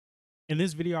In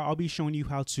this video, I'll be showing you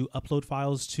how to upload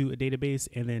files to a database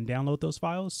and then download those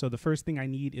files. So the first thing I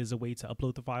need is a way to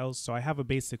upload the files. So I have a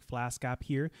basic Flask app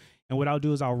here, and what I'll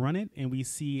do is I'll run it, and we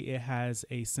see it has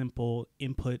a simple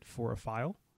input for a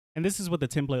file. And this is what the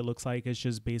template looks like. It's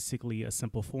just basically a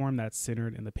simple form that's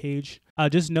centered in the page.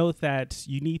 Just note that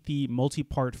you need the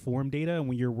multi-part form data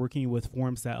when you're working with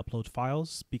forms that upload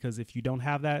files, because if you don't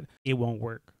have that, it won't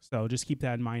work. So just keep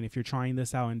that in mind if you're trying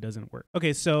this out and it doesn't work.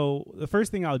 Okay, so the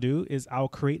first thing I'll do is I'll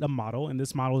create a model, and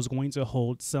this model is going to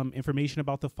hold some information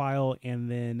about the file and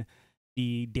then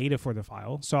the data for the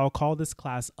file. So I'll call this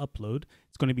class upload.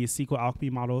 It's going to be a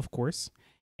SQLAlchemy model, of course.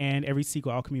 And every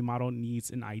SQLAlchemy model needs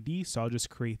an ID, so I'll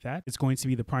just create that. It's going to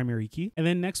be the primary key. And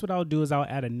then next what I'll do is I'll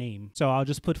add a name. So I'll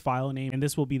just put file name, and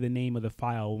this will be the name of the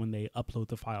file when they upload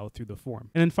the file through the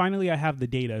form. And then finally, I have the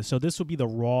data. So this will be the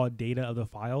raw data of the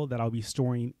file that I'll be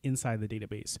storing inside the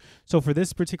database. So for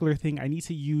this particular thing, I need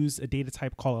to use a data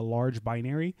type called a large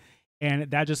binary,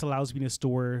 and that just allows me to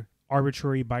store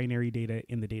arbitrary binary data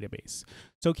in the database.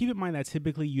 So keep in mind that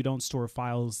typically you don't store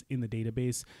files in the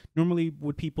database. Normally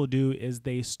what people do is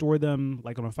they store them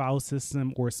like on a file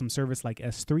system or some service like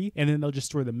S3, and then they'll just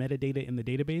store the metadata in the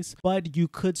database. But you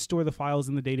could store the files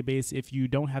in the database if you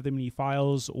don't have that many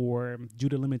files, or due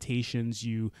to limitations,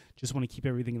 you just want to keep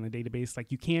everything in the database.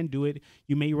 Like, you can do it.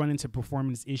 You may run into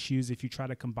performance issues if you try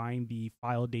to combine the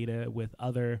file data with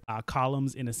other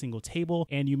columns in a single table,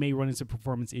 and you may run into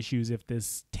performance issues if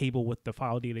this table with the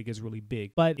file data gets really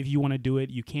big. But if you want to do it,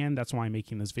 you can. That's why I'm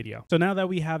making this video. So now that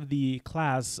we have the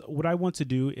class, what I want to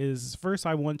do is first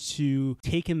I want to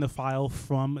take in the file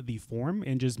from the form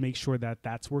and just make sure that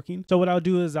that's working. So what I'll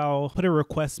do is I'll put a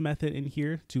request method in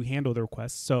here to handle the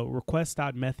request. So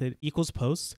request.method equals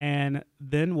post. And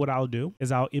then what I'll do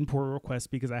is I'll import a request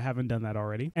because I haven't done that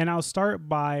already. And I'll start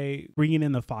by bringing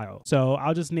in the file. So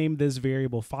I'll just name this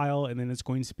variable file, and then it's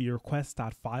going to be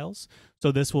request.files.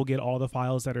 So this will get all the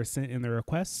files that are sent in the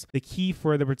requests. The key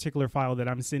for the particular file that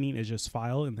I'm sending is just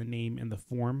file in the name and the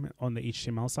form on the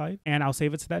HTML side, and I'll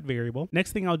save it to that variable.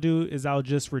 Next thing I'll do is I'll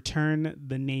just return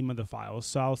the name of the file.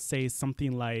 So I'll say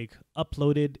something like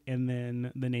uploaded and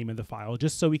then the name of the file,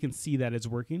 just so we can see that it's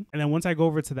working. And then once I go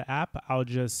over to the app, I'll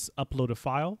just upload a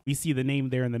file. We see the name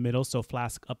there in the middle, so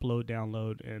Flask upload,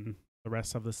 download, and the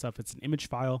rest of the stuff, it's an image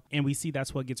file, and we see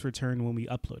that's what gets returned when we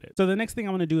upload it. So the next thing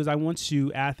I want to do is I want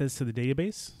to add this to the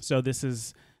database. So this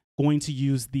is going to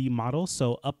use the model.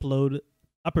 So upload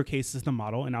uppercase is the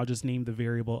model, and I'll just name the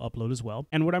variable upload as well.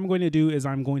 And what I'm going to do is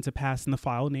I'm going to pass in the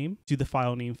file name to the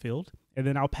file name field, and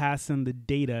then I'll pass in the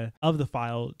data of the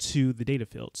file to the data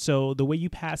field. So the way you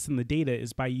pass in the data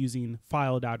is by using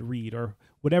file.read, or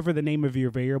whatever the name of your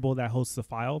variable that hosts the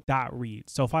file, .read.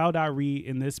 So file.read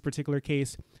in this particular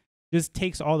case just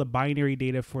takes all the binary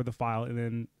data for the file and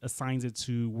then assigns it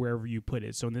to wherever you put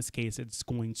it. So in this case, it's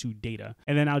going to data.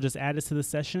 And then I'll just add it to the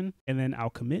session, and then I'll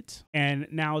commit. And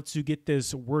now to get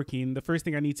this working, the first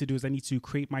thing I need to do is I need to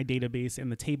create my database and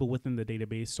the table within the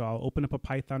database. So I'll open up a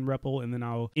Python REPL, and then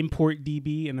I'll import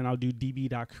DB, and then I'll do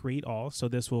db.createAll. So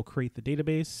this will create the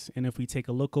database. And if we take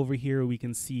a look over here, we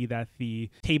can see that the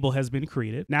table has been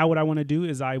created. Now what I want to do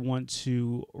is I want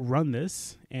to run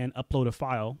this and upload a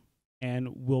file, and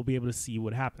we'll be able to see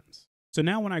what happens. So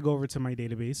now when I go over to my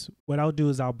database, what I'll do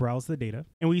is I'll browse the data,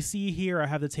 and we see here I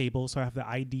have the table. So I have the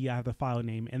ID, I have the file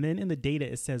name, and then in the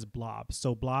data it says blob.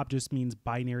 So blob just means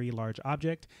binary large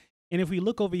object. And if we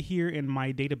look over here in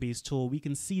my database tool, we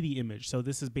can see the image. So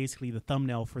this is basically the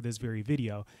thumbnail for this very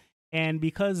video. And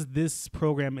because this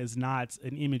program is not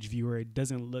an image viewer, it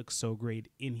doesn't look so great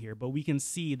in here, but we can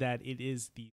see that it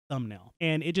is the thumbnail.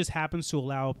 And it just happens to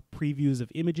allow previews of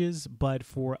images, but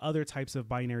for other types of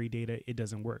binary data, it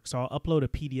doesn't work. So I'll upload a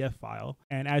PDF file.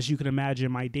 And as you can imagine,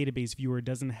 my database viewer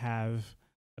doesn't have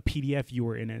a PDF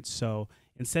viewer in it. So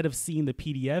instead of seeing the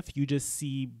PDF, you just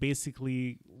see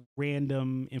basically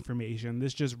random information.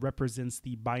 This just represents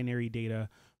the binary data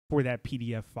for that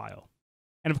PDF file.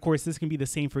 And of course, this can be the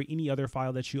same for any other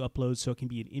file that you upload. So it can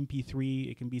be an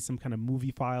MP3, it can be some kind of movie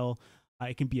file,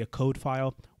 it can be a code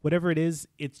file. Whatever it is,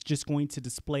 it's just going to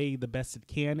display the best it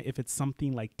can. If it's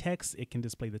something like text, it can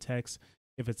display the text.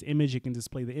 If it's image, it can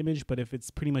display the image. But if it's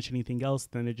pretty much anything else,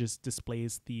 then it just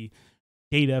displays the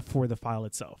data for the file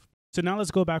itself. So now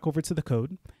let's go back over to the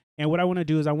code. And what I want to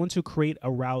do is I want to create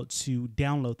a route to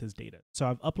download this data. So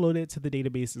I've uploaded it to the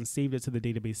database and saved it to the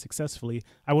database successfully.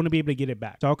 I want to be able to get it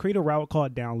back. So I'll create a route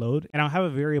called download, and I'll have a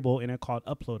variable in it called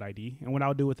upload ID. And what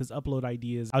I'll do with this upload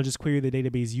ID is I'll just query the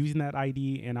database using that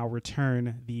ID, and I'll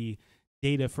return the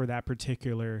data for that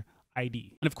particular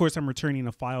ID. And of course, I'm returning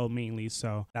a file mainly,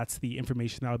 so that's the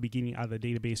information that I'll be getting out of the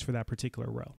database for that particular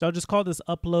row. So I'll just call this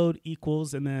upload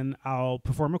equals, and then I'll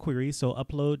perform a query. So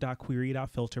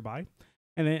upload.query.filterby.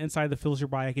 And then inside the filter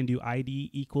by, I can do ID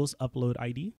equals upload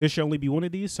ID. There should only be one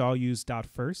of these, so I'll use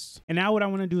 .first. And now what I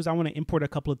want to do is I want to import a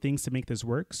couple of things to make this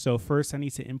work. So first, I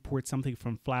need to import something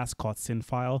from Flask called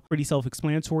SYN_file. Pretty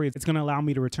self-explanatory. It's going to allow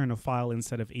me to return a file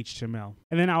instead of HTML.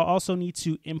 And then I'll also need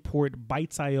to import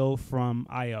bytes.io from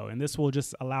IO. And this will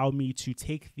just allow me to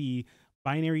take the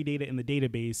binary data in the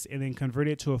database and then convert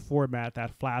it to a format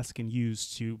that Flask can use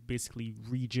to basically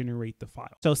regenerate the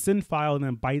file. So SYN_file and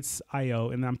then bytes.io,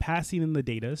 and then I'm passing in the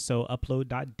data. So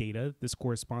upload.data. This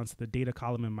corresponds to the data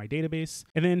column in my database.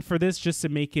 And then for this, just to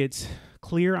make it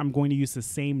clear, I'm going to use the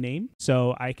same name.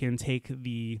 So I can take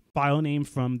the file name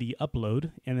from the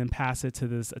upload and then pass it to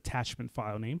this attachment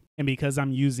file name. And because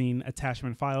I'm using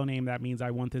attachment file name, that means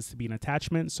I want this to be an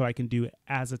attachment. So I can do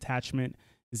as attachment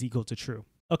is equal to true.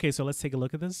 Okay, so let's take a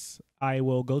look at this. I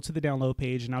will go to the download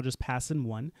page and I'll just pass in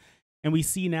 1. And we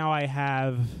see now I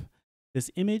have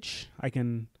this image. I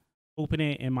can open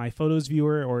it in my photos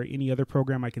viewer or any other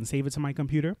program. I can save it to my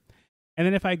computer. And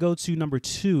then if I go to number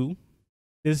 2,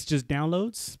 this just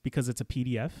downloads because it's a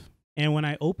PDF. And when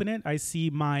I open it, I see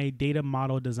my data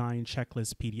model design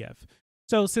checklist PDF.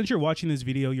 So since you're watching this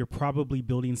video, you're probably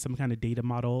building some kind of data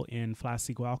model in Flask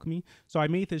SQLAlchemy. So I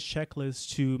made this checklist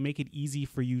to make it easy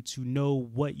for you to know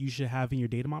what you should have in your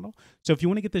data model. So if you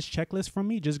want to get this checklist from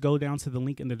me, just go down to the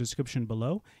link in the description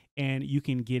below and you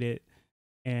can get it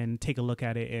and take a look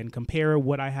at it and compare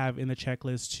what I have in the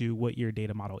checklist to what your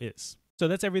data model is. So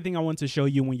that's everything I want to show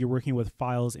you when you're working with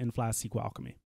files in Flask SQLAlchemy.